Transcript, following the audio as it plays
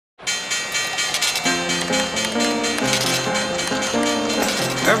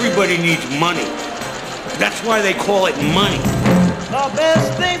Everybody needs money. That's why they call it money. The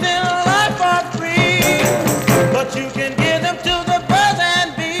best things in life are free, but you can give them to the birds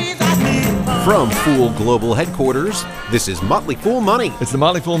and bees. From Fool Global Headquarters, this is Motley Fool Money. It's the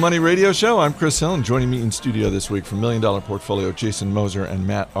Motley Fool Money Radio Show. I'm Chris Hill, and joining me in studio this week from $1 Million Portfolio, Jason Moser and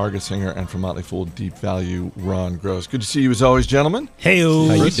Matt Argersinger, and from Motley Fool Deep Value, Ron Gross. Good to see you as always, gentlemen. Hey-o.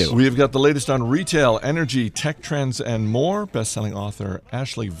 How you doing? We've got the latest on retail, energy, tech trends, and more. Best-selling author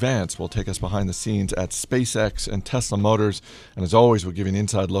Ashley Vance will take us behind the scenes at SpaceX and Tesla Motors. And as always, we'll give you an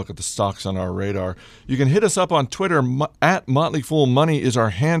inside look at the stocks on our radar. You can hit us up on Twitter. At Motley Fool Money is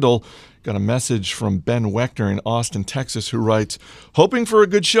our handle. Got a message from Ben Wechter in Austin, Texas, who writes, hoping for a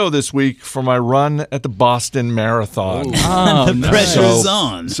good show this week for my run at the Boston Marathon. The pressure's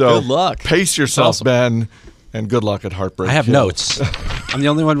on. So good luck. Pace yourself, Ben, and good luck at Heartbreak I have Hill. notes. I'm the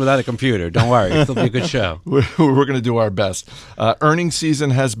only one without a computer. Don't worry. It'll be a good show. We're going to do our best. Earnings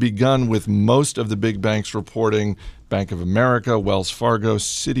season has begun with most of the big banks reporting. Bank of America, Wells Fargo,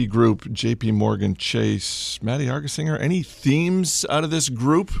 Citigroup, JP Morgan Chase. Matty Argersinger, any themes out of this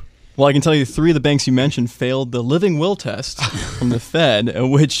group? Well, I can tell you 3 of the banks you mentioned failed the living will test from the Fed,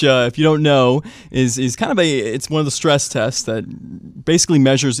 which, if you don't know, is kind of it's one of the stress tests that basically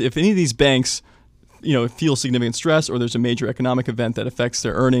measures if any of these banks, feel significant stress or there's a major economic event that affects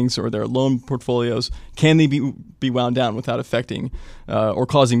their earnings or their loan portfolios, can they be wound down without affecting or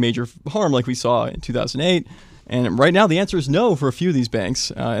causing major harm like we saw in 2008? And right now, the answer is no for a few of these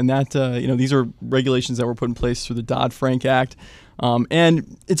banks, and that these are regulations that were put in place through the Dodd-Frank Act.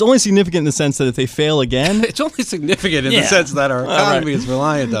 And it's only significant in the sense that if they fail again... It's only significant in the sense that our economy is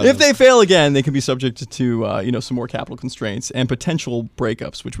reliant on If they fail again, they can be subject to some more capital constraints and potential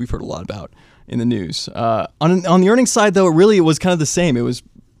breakups, which we've heard a lot about in the news. On the earnings side, though, it was kind of the same. It was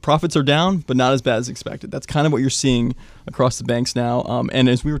profits are down, but not as bad as expected. That's kind of what you're seeing across the banks now. And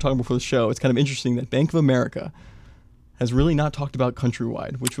as we were talking before the show, it's kind of interesting that Bank of America has really not talked about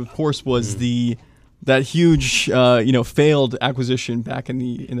Countrywide, which of course was that huge, failed acquisition back in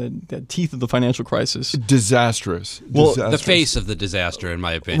the teeth of the financial crisis. Disastrous. Well, the face of the disaster, in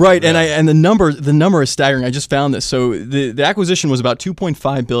my opinion. Right, and the number is staggering. I just found this. So the acquisition was about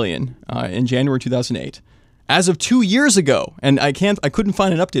 $2.5 billion in January 2008. As of 2 years ago, and I couldn't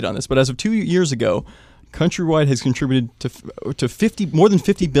find an update on this, but as of 2 years ago, Countrywide has contributed to more than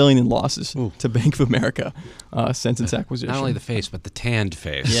 $50 billion in losses to Bank of America since its acquisition. Not only the face, but the tanned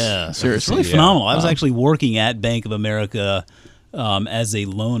face. Yeah, seriously, it's really phenomenal. I was actually working at Bank of America as a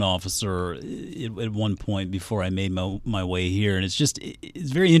loan officer at one point before I made my way here, and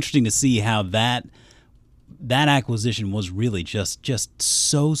it's very interesting to see how that acquisition was really just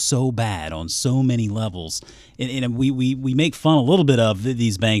so bad on so many levels, and we make fun a little bit of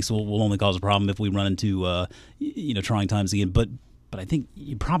these banks will only cause a problem if we run into trying times again. But I think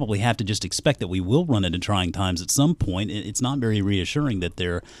you probably have to just expect that we will run into trying times at some point. It's not very reassuring that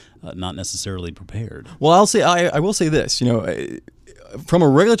they're not necessarily prepared. Well, I will say this, from a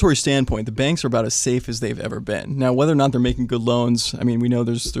regulatory standpoint, the banks are about as safe as they've ever been. Now, whether or not they're making good loans, I mean, we know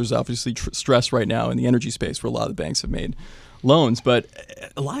there's obviously stress right now in the energy space where a lot of the banks have made loans, but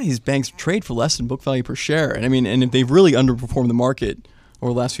a lot of these banks trade for less than book value per share. And if they've really underperformed the market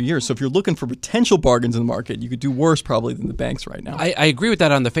over the last few years. So if you're looking for potential bargains in the market, you could do worse probably than the banks right now. I agree with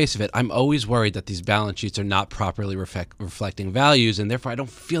that on the face of it. I'm always worried that these balance sheets are not properly reflecting values, and therefore I don't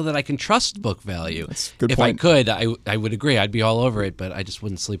feel that I can trust book value. That's a good if point. I could, I would agree. I'd be all over it, but I just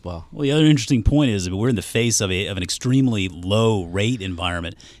wouldn't sleep well. Well, the other interesting point is that we're in the face of an extremely low rate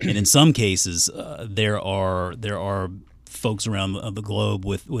environment, and in some cases there are folks around the globe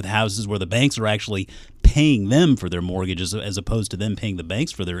with houses where the banks are actually paying them for their mortgages as opposed to them paying the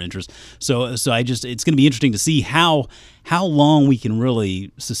banks for their interest. So it's going to be interesting to see how long we can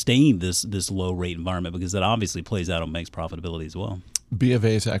really sustain this low rate environment, because that obviously plays out on banks' profitability as well. B of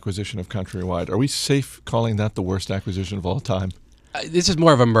A's acquisition of Countrywide. Are we safe calling that the worst acquisition of all time? This is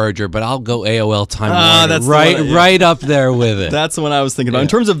more of a merger, but I'll go AOL Time Warner that's right up there with it. That's the one I was thinking about. In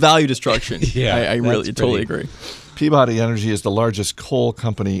terms of value destruction, I really totally agree. Peabody Energy is the largest coal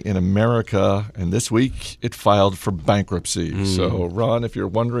company in America, and this week it filed for bankruptcy. So, Ron, if you're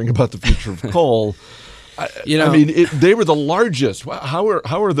wondering about the future of coal, they were the largest. How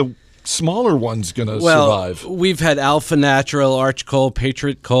are the smaller ones going to survive? We've had Alpha Natural, Arch Coal,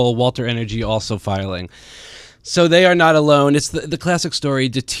 Patriot Coal, Walter Energy also filing. So they are not alone. It's the classic story,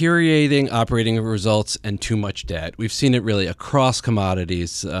 deteriorating operating results and too much debt. We've seen it really across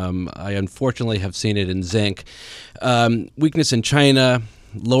commodities. I unfortunately have seen it in zinc. Weakness in China,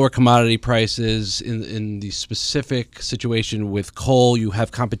 lower commodity prices. In the specific situation with coal, you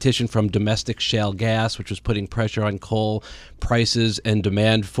have competition from domestic shale gas, which was putting pressure on coal prices and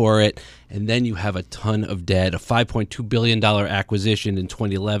demand for it. And then you have a ton of debt, a $5.2 billion acquisition in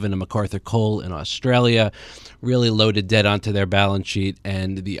 2011 of MacArthur Coal in Australia, really loaded debt onto their balance sheet,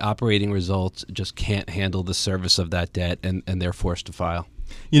 and the operating results just can't handle the service of that debt, and they're forced to file.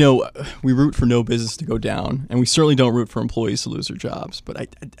 You know, we root for no business to go down, and we certainly don't root for employees to lose their jobs. But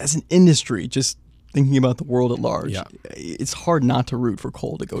as an industry, just thinking about the world at large, it's hard not to root for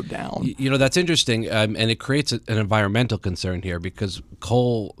coal to go down. You know, that's interesting, and it creates an environmental concern here, because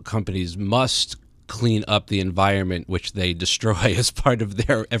coal companies must clean up the environment which they destroy as part of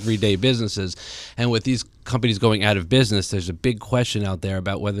their everyday businesses. And with these companies going out of business, there's a big question out there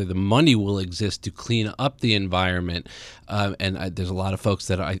about whether the money will exist to clean up the environment. There's a lot of folks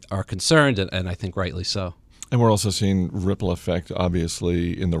that are concerned, and I think rightly so. And we're also seeing ripple effect,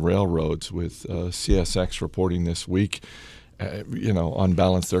 obviously, in the railroads with CSX reporting this week. On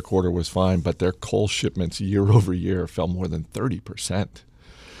balance, their quarter was fine, but their coal shipments year over year fell more than 30%.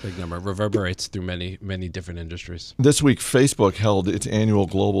 Big number. Reverberates through many, many different industries. This week, Facebook held its annual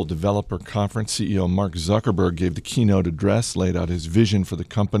Global Developer Conference. CEO Mark Zuckerberg gave the keynote address, laid out his vision for the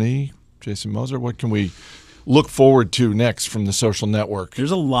company. Jason Moser, what can we look forward to next from the social network?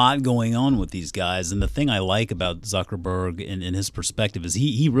 There's a lot going on with these guys, and the thing I like about Zuckerberg and his perspective is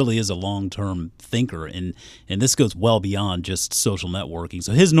he really is a long-term thinker, and this goes well beyond just social networking.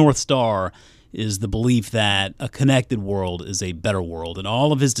 So his North Star is the belief that a connected world is a better world, and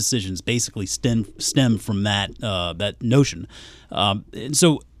all of his decisions basically stem from that notion. And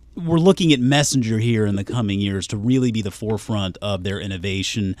so we're looking at Messenger here in the coming years to really be the forefront of their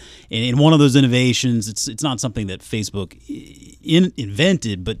innovation. And one of those innovations, it's not something that Facebook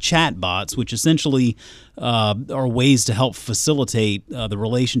invented, but chatbots, which essentially are ways to help facilitate the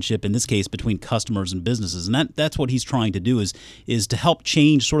relationship, in this case, between customers and businesses. And that's what he's trying to do is to help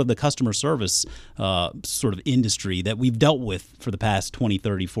change sort of the customer service sort of industry that we've dealt with for the past 20,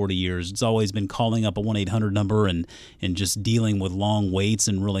 30, 40 years. It's always been calling up a 1-800 number and just dealing with long waits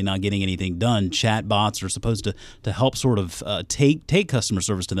and really not getting anything done. Chatbots are supposed to help sort of take customer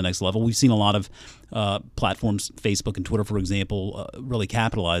service to the next level. We've seen a lot of platforms, Facebook and Twitter, for example, really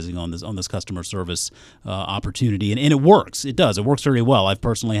capitalizing on this customer service opportunity, and it works. It does. It works very well. I've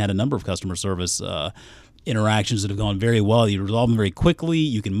personally had a number of customer service interactions that have gone very well. You resolve them very quickly.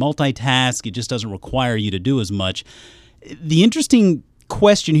 You can multitask. It just doesn't require you to do as much. The interesting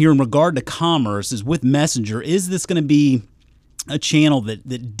question here in regard to commerce is, with Messenger, is this going to be a channel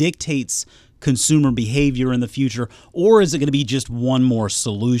that dictates consumer behavior in the future, or is it going to be just one more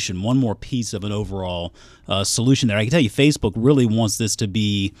solution, one more piece of an overall solution there? I can tell you Facebook really wants this to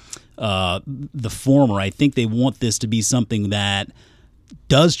be the former. I think they want this to be something that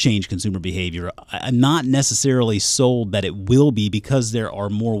does change consumer behavior. I'm not necessarily sold that it will be, because there are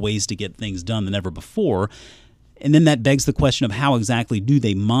more ways to get things done than ever before. And then that begs the question of how exactly do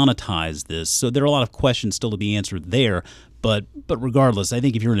they monetize this? So there are a lot of questions still to be answered there. But regardless, I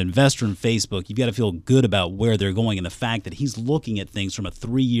think if you're an investor in Facebook, you've got to feel good about where they're going, and the fact that he's looking at things from a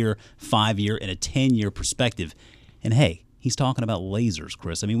 3-year, 5-year, and a 10-year perspective. And hey, he's talking about lasers,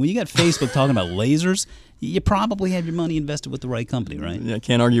 Chris. I mean, when you got Facebook talking about lasers, you probably have your money invested with the right company, right? Yeah, I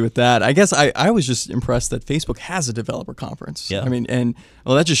can't argue with that. I guess I was just impressed that Facebook has a developer conference. Yeah. I mean, and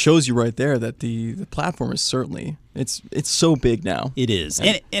that just shows you right there that the platform is certainly, it's so big now. It is.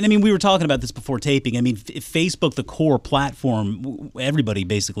 And I mean, we were talking about this before taping. I mean, if Facebook, the core platform, everybody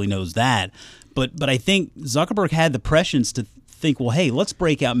basically knows that. But I think Zuckerberg had the prescience to think, well, hey, let's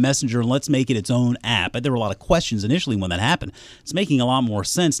break out Messenger and let's make it its own app. There were a lot of questions initially when that happened. It's making a lot more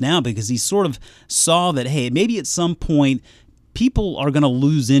sense now, because he sort of saw that, hey, maybe at some point people are going to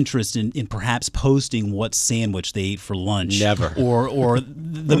lose interest in perhaps posting what sandwich they ate for lunch. Never. Or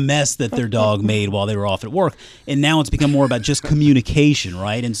the mess that their dog made while they were off at work. And now it's become more about just communication,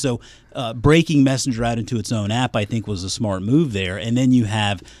 right? And so breaking Messenger out into its own app, I think, was a smart move there. And then you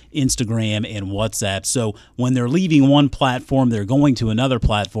have Instagram and WhatsApp. So when they're leaving one platform, they're going to another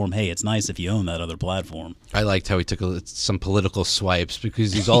platform. Hey, it's nice if you own that other platform. I liked how he took some political swipes,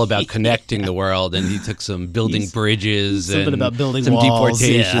 because he's all about connecting the world, and he took some building bridges, something and about building some walls,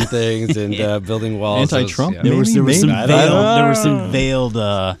 deportation things, and building walls. Anti-Trump, Yeah. There was some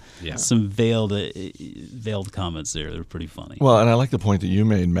maybe. veiled comments there. They're pretty funny. Well, and I like the point that you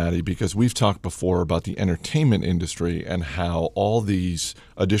made, Maddie, because we've talked before about the entertainment industry and how all these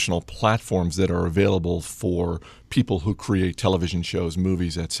additional platforms that are available for people who create television shows,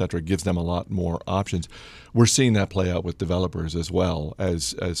 movies, etc., gives them a lot more options. We're seeing that play out with developers as well,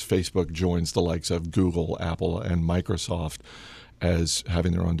 as Facebook joins the likes of Google, Apple, and Microsoft. as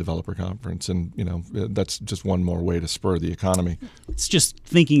having their own developer conference. And, that's just one more way to spur the economy. It's just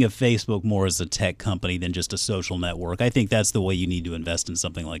thinking of Facebook more as a tech company than just a social network. I think that's the way you need to invest in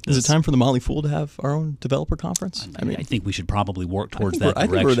something like this. Is it time for the Motley Fool to have our own developer conference? I think we should probably work towards that direction.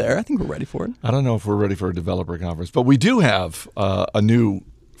 I think we're there. I think we're ready for it. I don't know if we're ready for a developer conference, but we do have a new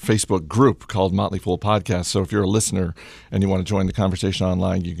Facebook group called Motley Fool Podcast. So if you're a listener and you want to join the conversation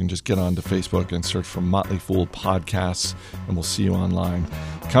online, you can just get onto Facebook and search for Motley Fool Podcasts, and we'll see you online.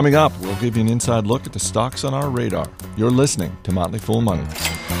 Coming up, we'll give you an inside look at the stocks on our radar. You're listening to Motley Fool Money.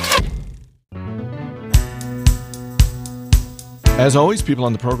 As always, people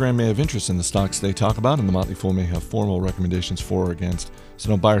on the program may have interest in the stocks they talk about, and the Motley Fool may have formal recommendations for or against. So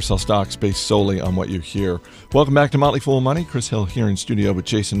don't buy or sell stocks based solely on what you hear. Welcome back to Motley Fool Money. Chris Hill here in studio with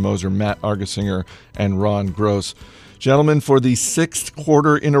Jason Moser, Matt Argesinger, and Ron Gross. Gentlemen, for the 6th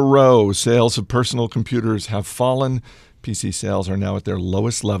quarter in a row, sales of personal computers have fallen. PC sales are now at their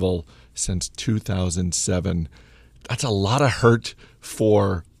lowest level since 2007. That's a lot of hurt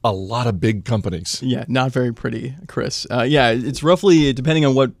for a lot of big companies. Yeah, not very pretty, Chris. It's roughly, depending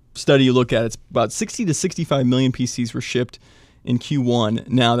on what study you look at, it's about 60 to 65 million PCs were shipped in Q1.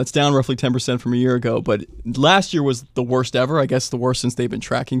 Now, that's down roughly 10% from a year ago, but last year was the worst ever, I guess the worst since they've been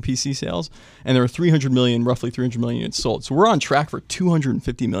tracking PC sales, and there were roughly 300 million units sold. So we're on track for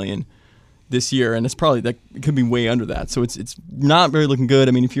 250 million this year, and it could be way under that. So it's not very looking good.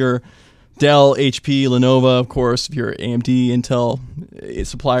 I mean, if you're Dell, HP, Lenovo, of course, if you're AMD, Intel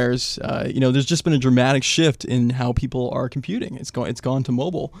suppliers, there's just been a dramatic shift in how people are computing. It's gone to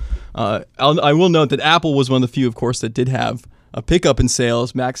mobile. I will note that Apple was one of the few, of course, that did have a pickup in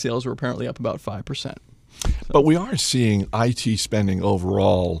sales. Mac sales were apparently up about 5%. But we are seeing IT spending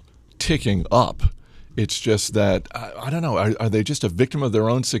overall ticking up. It's just that, I don't know, are they just a victim of their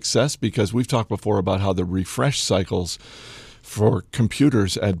own success? Because we've talked before about how the refresh cycles for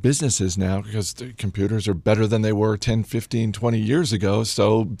computers at businesses now, because the computers are better than they were 10, 15, 20 years ago.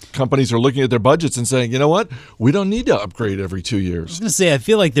 So companies are looking at their budgets and saying, you know what, we don't need to upgrade every 2 years. I was going to say, I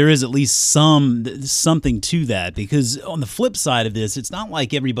feel like there is at least something to that, because on the flip side of this, it's not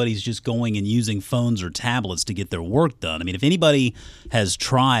like everybody's just going and using phones or tablets to get their work done. I mean, if anybody has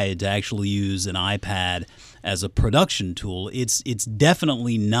tried to actually use an iPad as a production tool, it's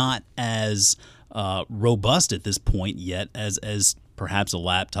definitely not as robust at this point yet as perhaps a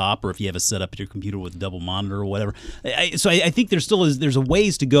laptop, or if you have a setup at your computer with double monitor or whatever. So I think there's a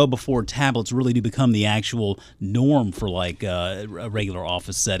ways to go before tablets really do become the actual norm for like a regular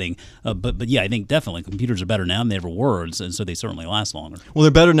office setting. But yeah, I think definitely computers are better now than they ever were, and so they certainly last longer. Well,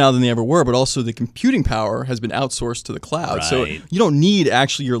 they're better now than they ever were, but also the computing power has been outsourced to the cloud. Right. So you don't need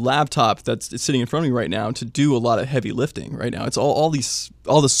actually your laptop that's sitting in front of me right now to do a lot of heavy lifting right now. It's all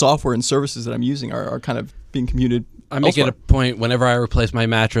the software and services that I'm using are kind of being commuted. I make it a point, whenever I replace my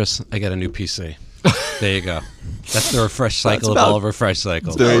mattress, I get a new PC. There you go. That's the refresh cycle of all of refresh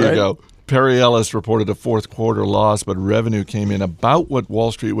cycles. There you go. Perry Ellis reported a 4th quarter loss, but revenue came in about what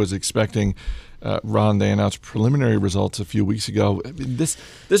Wall Street was expecting. Ron, they announced preliminary results a few weeks ago. I mean, this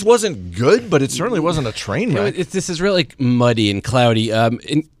wasn't good, but it certainly wasn't a train wreck. This is really muddy and cloudy.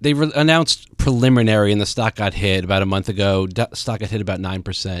 They announced preliminary, and the stock got hit about a month ago. Stock got hit about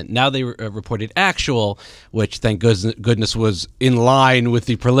 9%. Now they reported actual, which thank goodness was in line with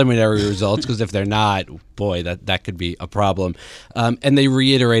the preliminary results, because if they're not, boy, that could be a problem. And they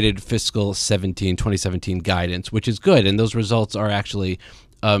reiterated fiscal 2017 guidance, which is good, and those results are actually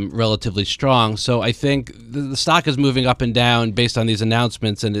relatively strong. So I think the stock is moving up and down based on these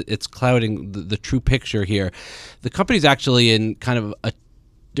announcements, and it's clouding the true picture here. The company's actually in kind of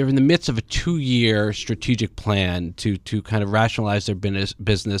they're in the midst of a 2-year strategic plan to kind of rationalize their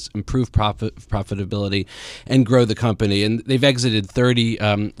business, improve profitability, and grow the company. And they've exited 30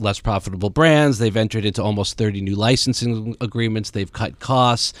 less profitable brands. They've entered into almost 30 new licensing agreements. They've cut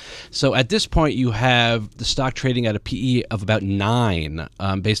costs. So at this point, you have the stock trading at a PE of about 9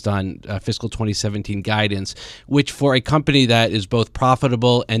 based on fiscal 2017 guidance, which for a company that is both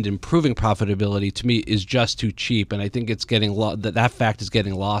profitable and improving profitability, to me, is just too cheap. And I think it's getting that fact is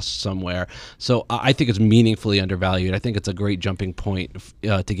getting lost somewhere. So I think it's meaningfully undervalued. I think it's a great jumping point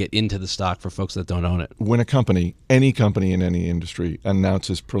to get into the stock for folks that don't own it. When a company, any company in any industry,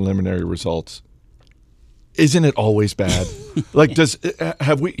 announces preliminary results, isn't it always bad? Like,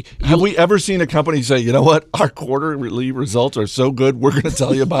 have we ever seen a company say, you know what, our quarterly results are so good, we're going to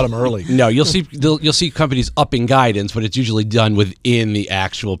tell you about them early? No, you'll see companies upping guidance, but it's usually done within the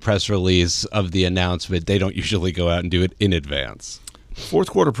actual press release of the announcement. They don't usually go out and do it in advance. 4th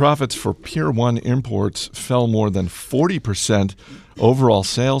quarter profits for Pier 1 imports fell more than 40%. Overall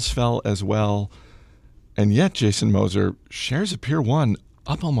sales fell as well. And yet, Jason Moser, shares of Pier 1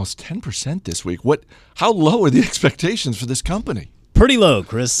 up almost 10% this week. How low are the expectations for this company? Pretty low,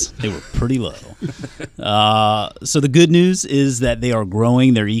 Chris. They were pretty low. So the good news is that they are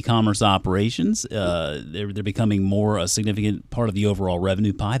growing their e-commerce operations. They're becoming more a significant part of the overall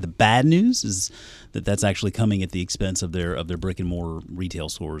revenue pie. The bad news is that that's actually coming at the expense of their brick and mortar retail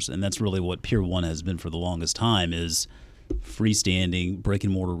stores, and that's really what Pier 1 has been for the longest time, is freestanding brick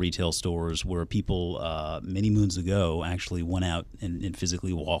and mortar retail stores where people many moons ago actually went out and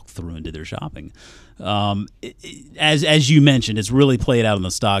physically walked through and did their shopping. As you mentioned, it's really played out in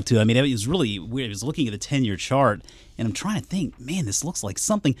the stock too. I mean, it was really weird. I was looking at the 10-year chart, and I'm trying to think, man, this looks like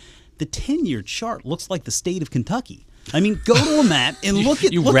something. The 10-year chart looks like the state of Kentucky. I mean, go to a map and look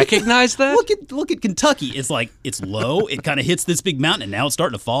at. You recognize that? Look at Kentucky. It's like it's low. It kind of hits this big mountain, and now it's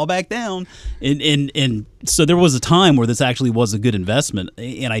starting to fall back down. And so there was a time where this actually was a good investment,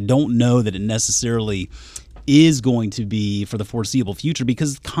 and I don't know that it necessarily is going to be for the foreseeable future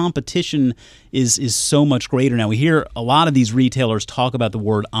because competition is so much greater now. We hear a lot of these retailers talk about the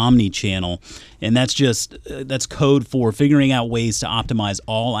word omni-channel, and that's code for figuring out ways to optimize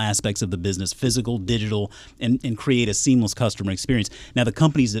all aspects of the business, physical, digital, and create a seamless customer experience. Now, the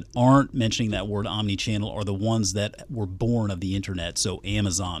companies that aren't mentioning that word omni-channel are the ones that were born of the internet. So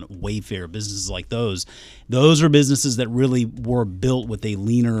Amazon, Wayfair, businesses like those are businesses that really were built with a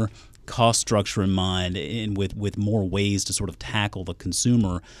leaner cost structure in mind, and with more ways to sort of tackle the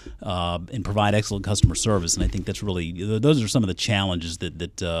consumer and provide excellent customer service. And I think that's really those are some of the challenges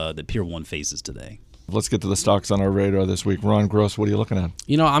that Pier 1 faces today. Let's get to the stocks on our radar this week. Ron Gross, what are you looking at?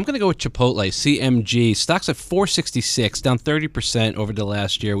 I'm going to go with Chipotle, CMG. Stock's at $4.66, down 30% over the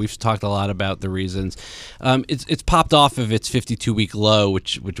last year. We've talked a lot about the reasons. It's popped off of its 52-week low,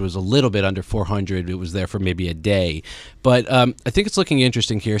 which was a little bit under 400. It was there for maybe a day. But I think it's looking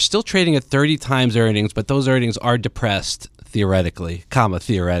interesting here. Still trading at 30 times earnings, but those earnings are depressed. Theoretically.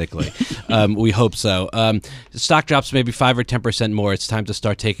 We hope so. The stock drops maybe 5 or 10% more. It's time to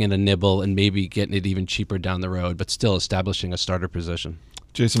start taking a nibble and maybe getting it even cheaper down the road, but still establishing a starter position.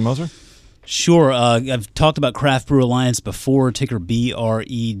 Jason Moser? Sure. I've talked about Craft Brew Alliance before, ticker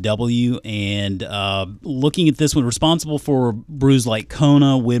BREW, and looking at this one, responsible for brews like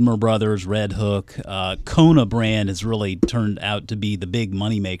Kona, Widmer Brothers, Red Hook. Kona brand has really turned out to be the big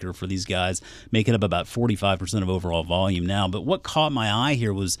moneymaker for these guys, making up about 45% of overall volume now. But what caught my eye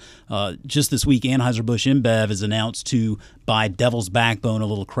here was just this week, Anheuser-Busch InBev has announced to buy Devil's Backbone, a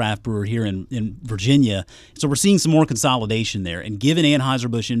little craft brewer here in Virginia. So we're seeing some more consolidation there. And given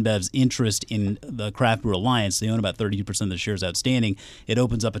Anheuser-Busch InBev's interest in the Craft Brew Alliance, they own about 32% of the shares outstanding. It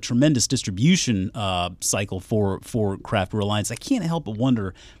opens up a tremendous distribution cycle for Craft Brew Alliance. I can't help but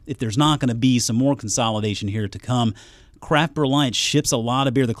wonder if there's not going to be some more consolidation here to come. Craft Brew Alliance ships a lot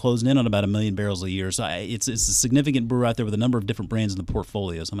of beer. They're closing in on about 1 million barrels a year. So it's a significant brewer out there with a number of different brands in the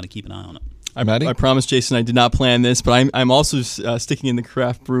portfolio. So I'm going to keep an eye on it. I'm Maddie. I promise, Jason, I did not plan this, but I'm also sticking in the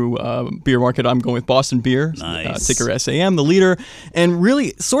craft brew beer market. I'm going with Boston Beer, nice. Ticker SAM, the leader, and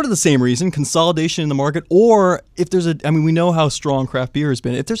really sort of the same reason, consolidation in the market, or if there's we know how strong craft beer has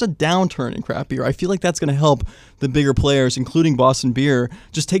been. If there's a downturn in craft beer, I feel like that's going to help the bigger players, including Boston Beer,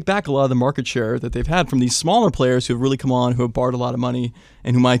 just take back a lot of the market share that they've had from these smaller players who have really come on, who have borrowed a lot of money,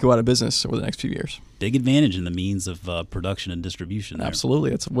 and who might go out of business over the next few years. Big advantage in the means of production and distribution there.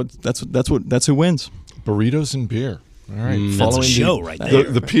 Absolutely, that's who wins. Burritos and beer. All right, that's a show right there.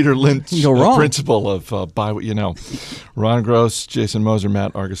 The Peter Lynch principle of buy what you know. Ron Gross, Jason Moser,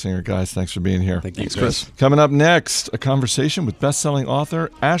 Matt Argersinger, guys, thanks for being here. Thanks, Chris. Coming up next, a conversation with best-selling author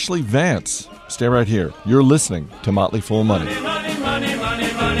Ashlee Vance. Stay right here. You're listening to Motley Fool Money. Money, money,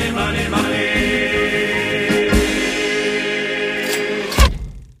 money, money, money, money.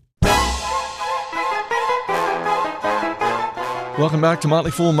 Welcome back to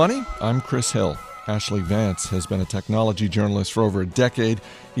Motley Fool Money. I'm Chris Hill. Ashlee Vance has been a technology journalist for over a decade.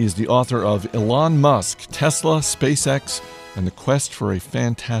 He is the author of Elon Musk, Tesla, SpaceX, and the Quest for a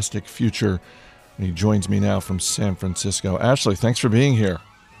Fantastic Future. And he joins me now from San Francisco. Ashlee, thanks for being here.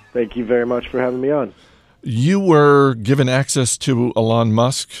 Thank you very much for having me on. You were given access to Elon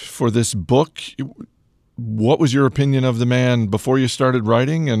Musk for this book. What was your opinion of the man before you started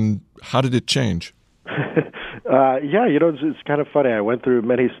writing, and how did it change? It's kind of funny. I went through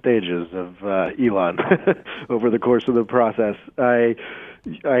many stages of Elon over the course of the process. I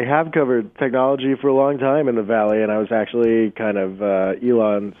have covered technology for a long time in the Valley, and I was actually kind of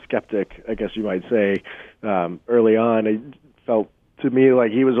Elon skeptic, I guess you might say, early on. It felt to me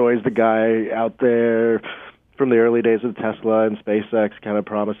like he was always the guy out there from the early days of Tesla and SpaceX, kind of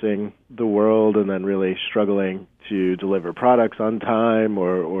promising the world and then really struggling to deliver products on time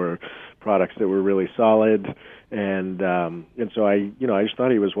or products that were really solid, and so I just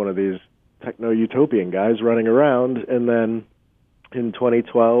thought he was one of these techno-utopian guys running around. And then in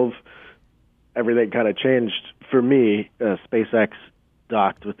 2012, everything kind of changed for me. SpaceX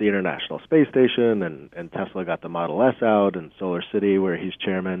docked with the International Space Station, and Tesla got the Model S out, and Solar City, where he's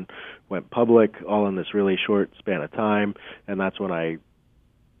chairman, went public, all in this really short span of time. And that's when I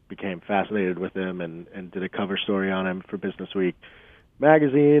became fascinated with him and did a cover story on him for Business Week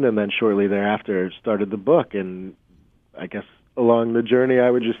magazine, and then shortly thereafter started the book. And I guess along the journey, I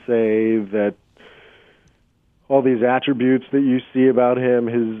would just say that all these attributes that you see about him,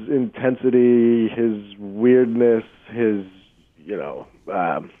 his intensity, his weirdness, his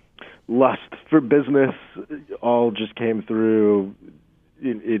lust for business, all just came through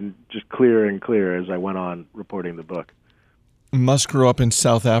in just clearer and clearer as I went on reporting the book. Musk grew up in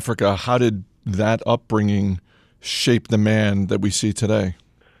South Africa. How did that upbringing shape the man that we see today?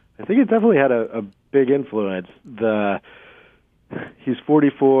 I think it definitely had a big influence. He's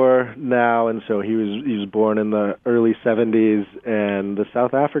 44 now, and so he was born in the early 70s, and the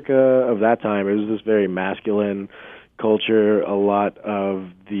South Africa of that time, it was this very masculine culture. A lot of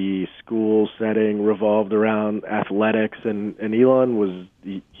the school setting revolved around athletics, and Elon was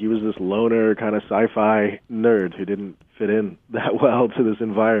this loner kind of sci-fi nerd who didn't fit in that well to this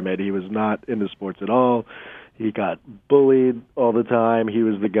environment. He was not into sports at all. He got bullied all the time. He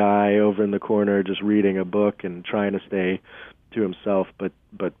was the guy over in the corner just reading a book and trying to stay to himself, but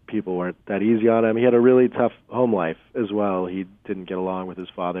people weren't that easy on him. He had a really tough home life as well. He didn't get along with his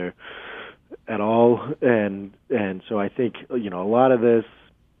father at all, and so I think a lot of this,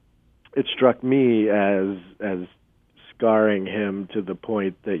 it struck me as scarring him to the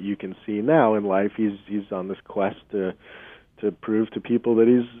point that you can see now in life. He's on this quest to prove to people that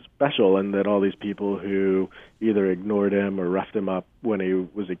he's special, and that all these people who either ignored him or roughed him up when he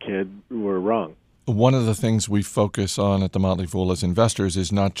was a kid were wrong. One of the things we focus on at the Motley Fool as investors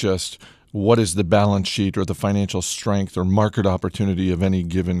is not just what is the balance sheet or the financial strength or market opportunity of any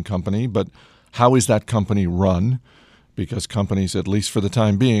given company, but how is that company run? Because companies, at least for the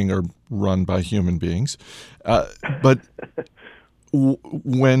time being, are run by human beings. But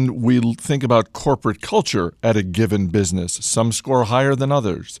when we think about corporate culture at a given business, some score higher than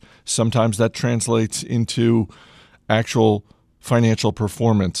others. Sometimes that translates into actual financial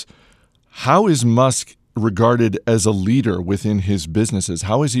performance. How is Musk regarded as a leader within his businesses?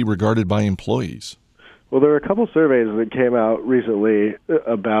 How is he regarded by employees? Well, there were a couple surveys that came out recently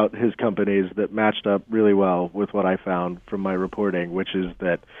about his companies that matched up really well with what I found from my reporting, which is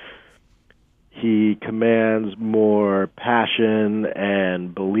that he commands more passion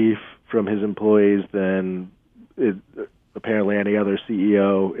and belief from his employees than apparently any other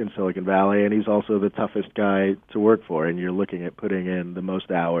CEO in Silicon Valley, and he's also the toughest guy to work for. And you're looking at putting in the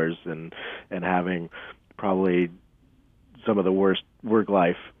most hours and having probably some of the worst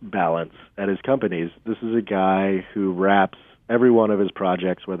work-life balance at his companies. This is a guy who wraps every one of his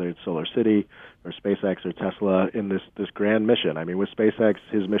projects, whether it's Solar City or SpaceX or Tesla, in this grand mission. I mean, with SpaceX,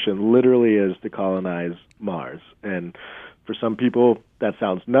 his mission literally is to colonize Mars. And for some people, that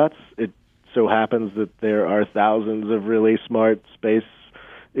sounds nuts. It so happens that there are thousands of really smart space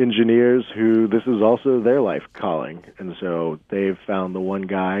engineers who this is also their life calling. And so they've found the one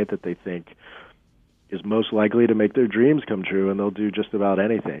guy that they think is most likely to make their dreams come true, and they'll do just about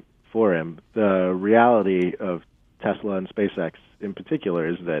anything for him. The reality of Tesla and SpaceX in particular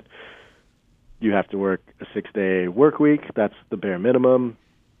is that you have to work a 6-day work week. That's the bare minimum.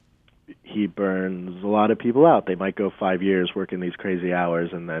 He burns a lot of people out. They might go 5 years working these crazy hours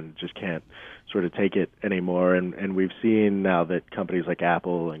and then just can't sort of take it anymore. And we've seen now that companies like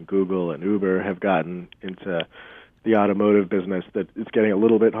Apple and Google and Uber have gotten into the automotive business, that it's getting a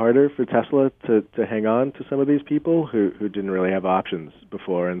little bit harder for Tesla to hang on to some of these people who didn't really have options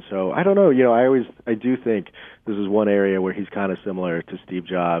before. And so I don't know, I do think this is one area where he's kind of similar to Steve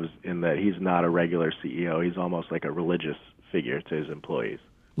Jobs in that he's not a regular CEO. He's almost like a religious figure to his employees.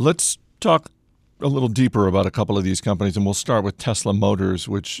 Let's talk a little deeper about a couple of these companies, and we'll start with Tesla Motors,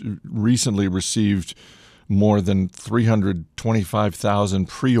 which recently received more than 325,000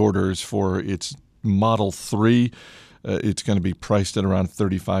 pre-orders for its Model 3. It's going to be priced at around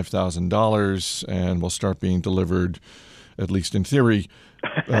 $35,000 and will start being delivered, at least in theory,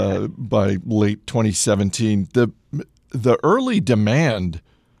 by late 2017. The early demand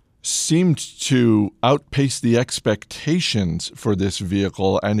seemed to outpace the expectations for this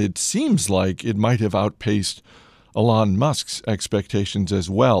vehicle, and it seems like it might have outpaced Elon Musk's expectations as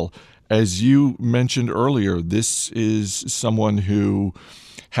well. As you mentioned earlier, this is someone who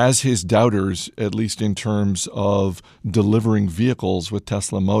has his doubters, at least in terms of delivering vehicles with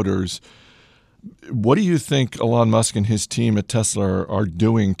Tesla Motors. What do you think Elon Musk and his team at Tesla are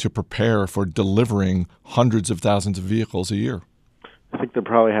doing to prepare for delivering hundreds of thousands of vehicles a year? I think they're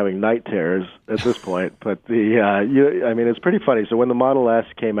probably having night terrors at this point. But it's pretty funny. So when the Model S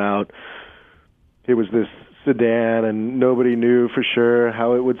came out, it was this sedan, and nobody knew for sure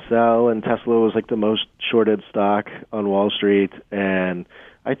how it would sell. And Tesla was like the most shorted stock on Wall Street, and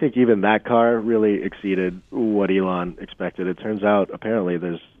I think even that car really exceeded what Elon expected. It turns out, apparently,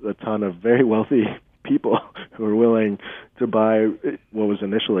 there's a ton of very wealthy people who are willing to buy what was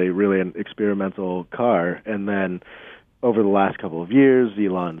initially really an experimental car. And then over the last couple of years,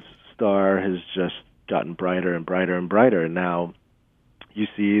 Elon's star has just gotten brighter and brighter and brighter. And now you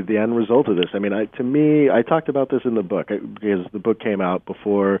see the end result of this. I mean, I talked about this in the book because the book came out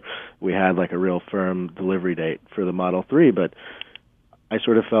before we had like a real firm delivery date for the Model 3, but I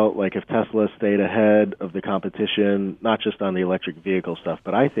sort of felt like if Tesla stayed ahead of the competition, not just on the electric vehicle stuff,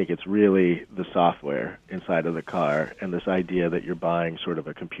 but I think it's really the software inside of the car and this idea that you're buying sort of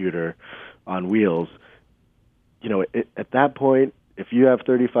a computer on wheels. You know, at that point, if you have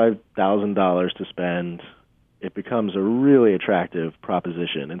 $35,000 to spend, it becomes a really attractive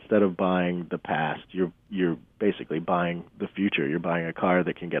proposition. Instead of buying the past, you're basically buying the future. You're buying a car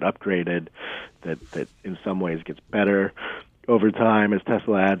that can get upgraded, that in some ways gets better over time. As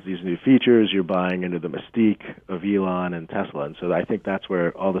Tesla adds these new features, you're buying into the mystique of Elon and Tesla. And so I think that's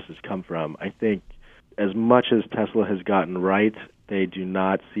where all this has come from. I think as much as Tesla has gotten right, they do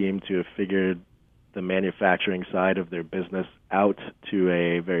not seem to have figured the manufacturing side of their business out to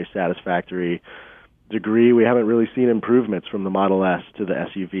a very satisfactory degree. We haven't really seen improvements from the Model S to the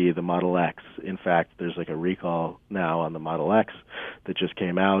SUV, the Model X. In fact, there's like a recall now on the Model X that just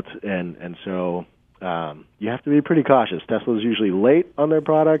came out. And so you have to be pretty cautious. Tesla's usually late on their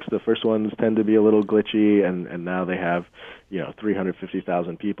products. The first ones tend to be a little glitchy, and now they have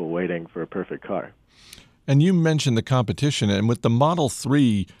 350,000 people waiting for a perfect car. And you mentioned the competition, and with the Model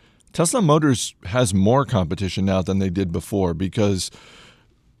 3, Tesla Motors has more competition now than they did before because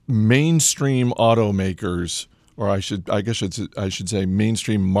mainstream automakers, or I should say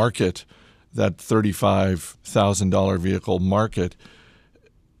mainstream market, that $35,000 vehicle market,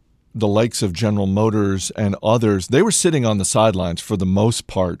 the likes of General Motors and others, they were sitting on the sidelines for the most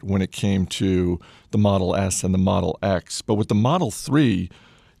part when it came to the Model S and the Model X. But with the Model 3,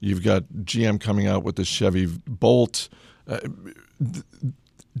 you've got GM coming out with the Chevy Bolt.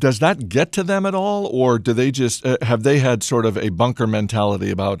 Does that get to them at all, or do they just have they had sort of a bunker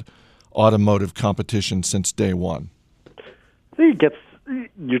mentality about automotive competition since day one? I think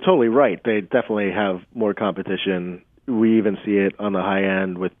you're totally right. They definitely have more competition. We even see it on the high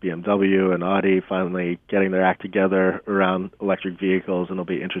end with BMW and Audi finally getting their act together around electric vehicles, and it'll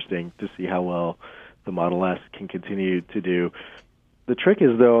be interesting to see how well the Model S can continue to do. The trick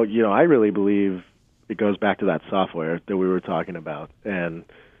is, though, I really believe it goes back to that software that we were talking about. And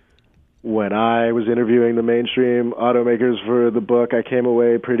when I was interviewing the mainstream automakers for the book, I came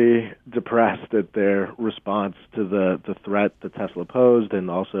away pretty depressed at their response to the threat that Tesla posed, and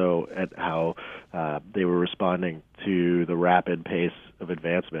also at how they were responding to the rapid pace of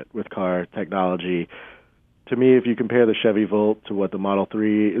advancement with car technology. To me, if you compare the Chevy Volt to what the Model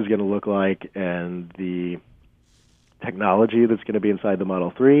 3 is going to look like and the technology that's going to be inside the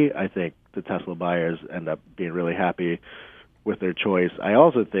Model 3, I think the Tesla buyers end up being really happy with their choice. I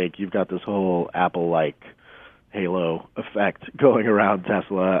also think you've got this whole Apple-like halo effect going around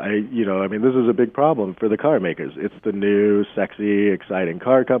Tesla. This is a big problem for the car makers. It's the new, sexy, exciting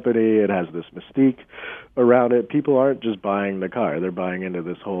car company. It has this mystique around it. People aren't just buying the car. They're buying into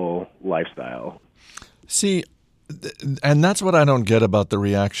this whole lifestyle. See, and that's what I don't get about the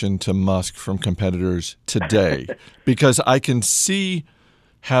reaction to Musk from competitors today, because I can see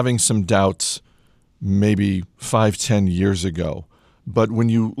having some doubts maybe 5-10 years ago. But when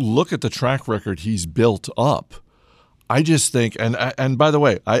you look at the track record he's built up, I just think, and by the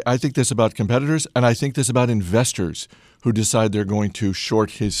way, I think this about competitors, and I think this about investors who decide they're going to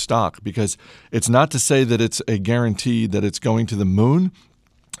short his stock, because it's not to say that it's a guarantee that it's going to the moon,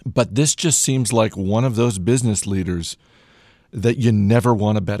 but this just seems like one of those business leaders that you never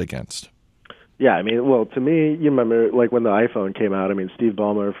want to bet against. Yeah, to me, you remember, like when the iPhone came out, Steve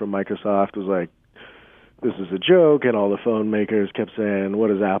Ballmer from Microsoft was like, this is a joke, and all the phone makers kept saying, what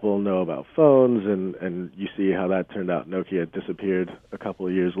does Apple know about phones? And you see how that turned out. Nokia disappeared a couple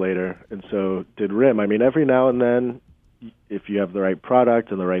of years later, and so did RIM. Every now and then, if you have the right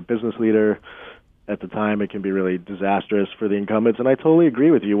product and the right business leader, at the time it can be really disastrous for the incumbents. And I totally agree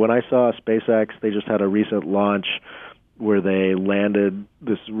with you. When I saw SpaceX, they just had a recent launch where they landed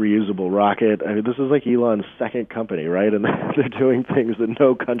this reusable rocket. I mean, this is like Elon's second company, right? And they're doing things that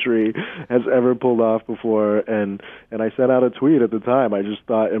no country has ever pulled off before. And I sent out a tweet at the time. I just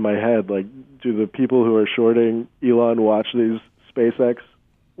thought in my head, like, do the people who are shorting Elon watch these SpaceX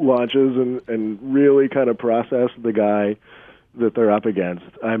launches and really kind of process the guy that they're up against?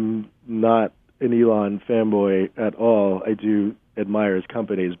 I'm not an Elon fanboy at all. I do admire his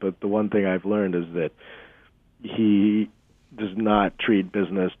companies, but the one thing I've learned is that he does not treat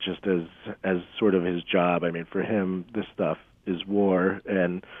business just as sort of his job. I mean, for him, this stuff is war.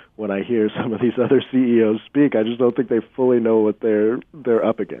 And when I hear some of these other CEOs speak, I just don't think they fully know what they're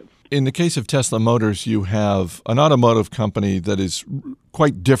up against. In the case of Tesla Motors, you have an automotive company that is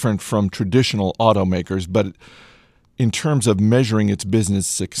quite different from traditional automakers, but in terms of measuring its business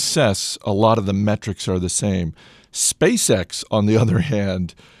success, a lot of the metrics are the same. SpaceX, on the other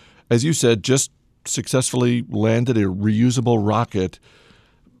hand, as you said, just successfully landed a reusable rocket.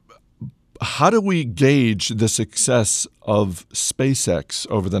 How do we gauge the success of SpaceX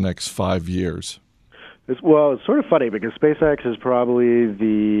over the next 5 years? It's sort of funny because SpaceX is probably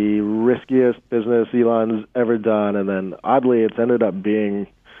the riskiest business Elon's ever done, and then oddly it's ended up being,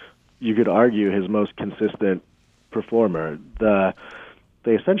 you could argue, his most consistent performer.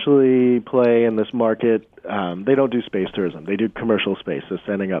 They essentially play in this market. They don't do space tourism. They do commercial space, so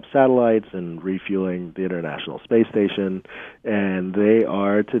sending up satellites and refueling the International Space Station. And they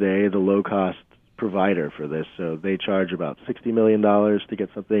are today the low-cost provider for this. So they charge about $60 million to get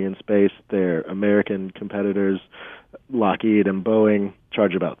something in space. Their American competitors, Lockheed and Boeing,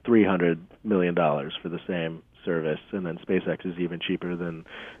 charge about $300 million for the same service, and then SpaceX is even cheaper than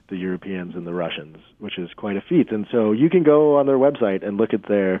the Europeans and the Russians, which is quite a feat. And so you can go on their website and look at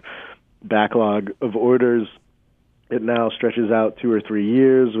their backlog of orders. It now stretches out 2 or 3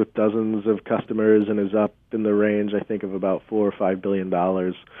 years with dozens of customers and is up in the range, I think, of about $4 or $5 billion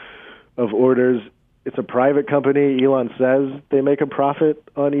of orders. It's a private company. Elon says they make a profit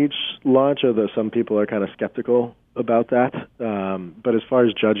on each launch, although some people are kind of skeptical about that. But as far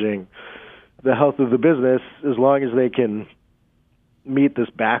as judging the health of the business, as long as they can meet this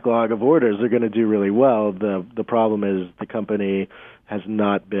backlog of orders, they're going to do really well. The problem is the company has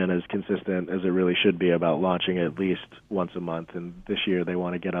not been as consistent as it really should be about launching at least once a month. And this year they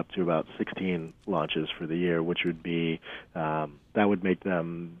want to get up to about 16 launches for the year, which would be, that would make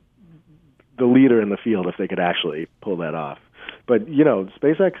them the leader in the field if they could actually pull that off. But,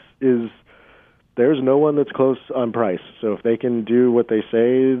 SpaceX is, there's no one that's close on price. So if they can do what they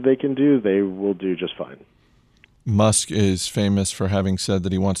say they can do, they will do just fine. Musk is famous for having said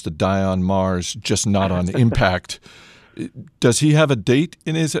that he wants to die on Mars, just not on impact. Does he have a date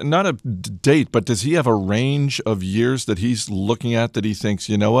in his, not a date, but does he have a range of years that he's looking at that he thinks,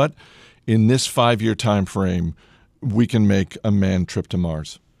 you know what, in this 5-year time frame, we can make a manned trip to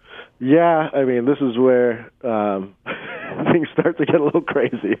Mars? Yeah, I mean, this is where things start to get a little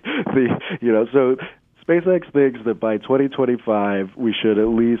crazy. So SpaceX thinks that by 2025 we should at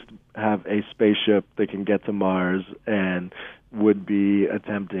least have a spaceship that can get to Mars and would be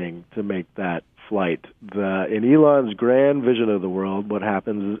attempting to make that flight. In Elon's grand vision of the world, what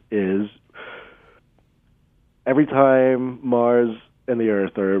happens is every time Mars and the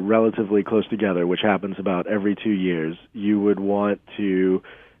Earth are relatively close together, which happens about every 2 years, you would want to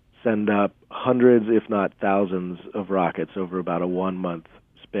send up hundreds, if not thousands, of rockets over about a 1-month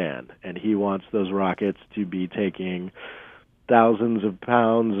span. And he wants those rockets to be taking thousands of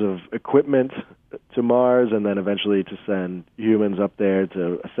pounds of equipment to Mars and then eventually to send humans up there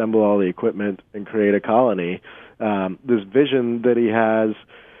to assemble all the equipment and create a colony. This vision that he has,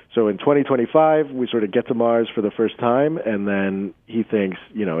 so in 2025, we sort of get to Mars for the first time, and then he thinks,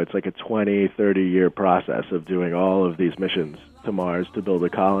 it's like a 20, 30-year process of doing all of these missions to Mars to build a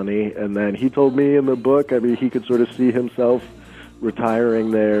colony. And then he told me in the book, he could sort of see himself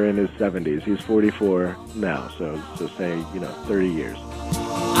retiring there in his 70s. He's 44 now, so say, 30 years.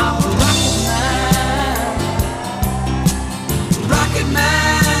 Rocket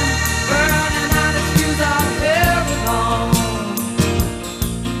man, burning out his fuse out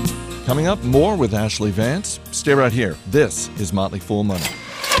here. Coming up, more with Ashley Vance. Stay right here. This is Motley Fool Money.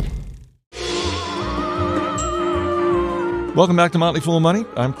 Welcome back to Motley Fool Money.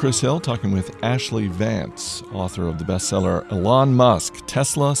 I'm Chris Hill, talking with Ashley Vance, author of the bestseller Elon Musk,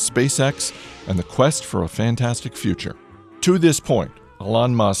 Tesla, SpaceX, and the Quest for a Fantastic Future. To this point,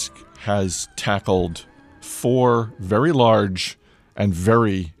 Elon Musk has tackled 4 very large and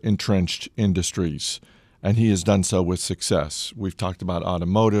very entrenched industries, and he has done so with success. We've talked about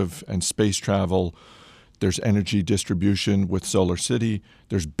automotive and space travel. There's energy distribution with SolarCity.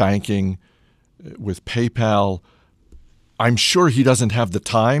 There's banking with PayPal. I'm sure he doesn't have the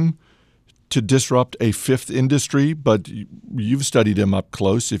time to disrupt a fifth industry, but you've studied him up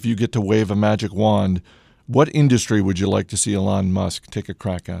close. If you get to wave a magic wand, what industry would you like to see Elon Musk take a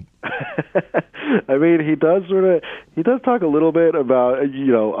crack at? I mean, he does talk a little bit about,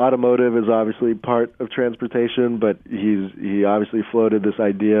 automotive is obviously part of transportation, but he obviously floated this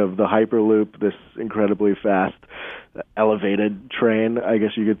idea of the Hyperloop, this incredibly fast elevated train, I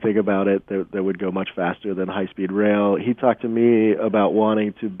guess you could think about it, that would go much faster than high-speed rail. He talked to me about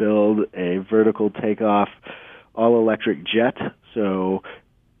wanting to build a vertical takeoff all-electric jet. So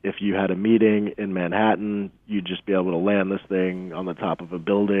if you had a meeting in Manhattan, you'd just be able to land this thing on the top of a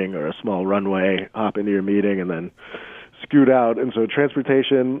building or a small runway, hop into your meeting, and then scoot out. And so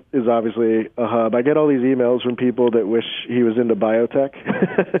transportation is obviously a hub. I get all these emails from people that wish he was into biotech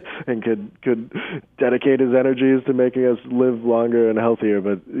and could dedicate his energies to making us live longer and healthier.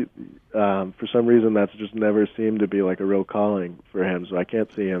 But for some reason, that's just never seemed to be like a real calling for him. So I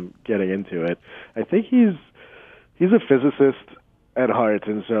can't see him getting into it. I think he's a physicist at heart,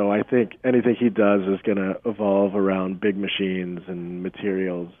 and so I think anything he does is going to evolve around big machines and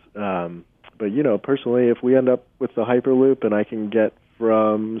materials. But, personally, if we end up with the Hyperloop and I can get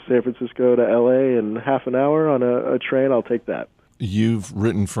from San Francisco to L.A. in half an hour on a train, I'll take that. You've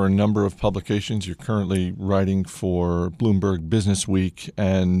written for a number of publications. You're currently writing for Bloomberg Business Week,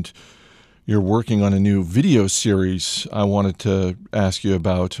 and you're working on a new video series I wanted to ask you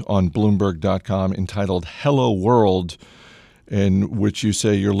about on Bloomberg.com entitled Hello World, in which you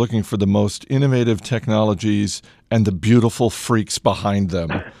say you're looking for the most innovative technologies and the beautiful freaks behind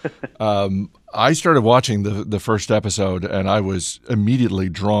them. I started watching the first episode, and I was immediately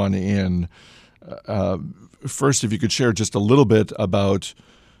drawn in. First, if you could share just a little bit about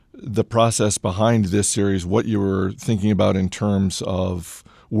the process behind this series, what you were thinking about in terms of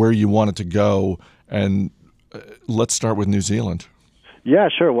where you wanted to go, and let's start with New Zealand. Yeah,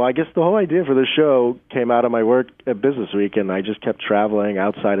 sure. Well, I guess the whole idea for the show came out of my work at Business Week, and I just kept traveling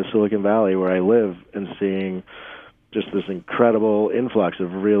outside of Silicon Valley where I live and seeing just this incredible influx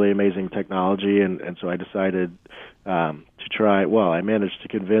of really amazing technology. And so I decided to try, I managed to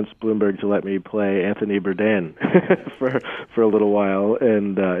convince Bloomberg to let me play Anthony Bourdain for a little while,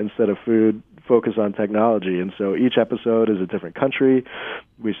 and instead of food, focus on technology. And so each episode is a different country.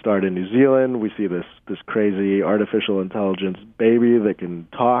 We start in New Zealand. We see this crazy artificial intelligence baby that can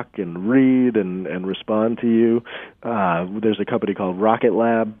talk and read and respond to you. There's a company called Rocket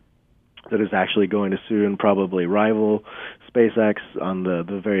Lab that is actually going to soon probably rival SpaceX on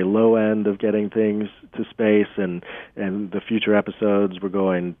the very low end of getting things to space. And the future episodes, we're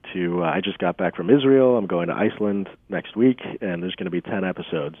going to, I just got back from Israel. I'm going to Iceland next week, and there's going to be 10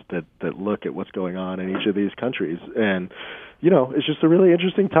 episodes that look at what's going on in each of these countries. And, it's just a really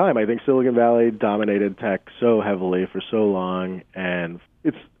interesting time. I think Silicon Valley dominated tech so heavily for so long, and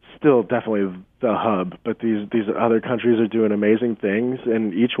it's still definitely the hub, but these other countries are doing amazing things,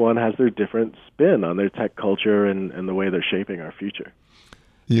 and each one has their different spin on their tech culture and the way they're shaping our future.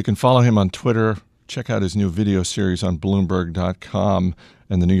 You can follow him on Twitter. Check out his new video series on Bloomberg.com.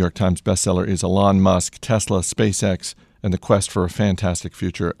 And the New York Times bestseller is Elon Musk, Tesla, SpaceX, and the Quest for a Fantastic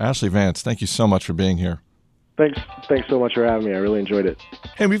Future. Ashley Vance, thank you so much for being here. Thanks so much for having me. I really enjoyed it.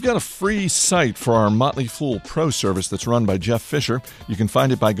 Hey, we've got a free site for our Motley Fool Pro service that's run by Jeff Fisher. You can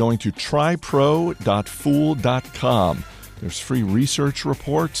find it by going to trypro.fool.com. There's free research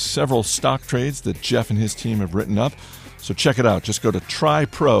reports, several stock trades that Jeff and his team have written up. So check it out. Just go to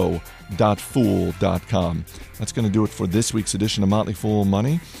trypro.fool.com. That's going to do it for this week's edition of Motley Fool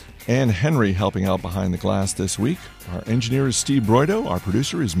Money. Ann Henry helping out behind the glass this week. Our engineer is Steve Broido. Our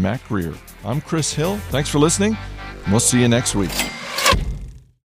producer is Matt Greer. I'm Chris Hill. Thanks for listening, and we'll see you next week.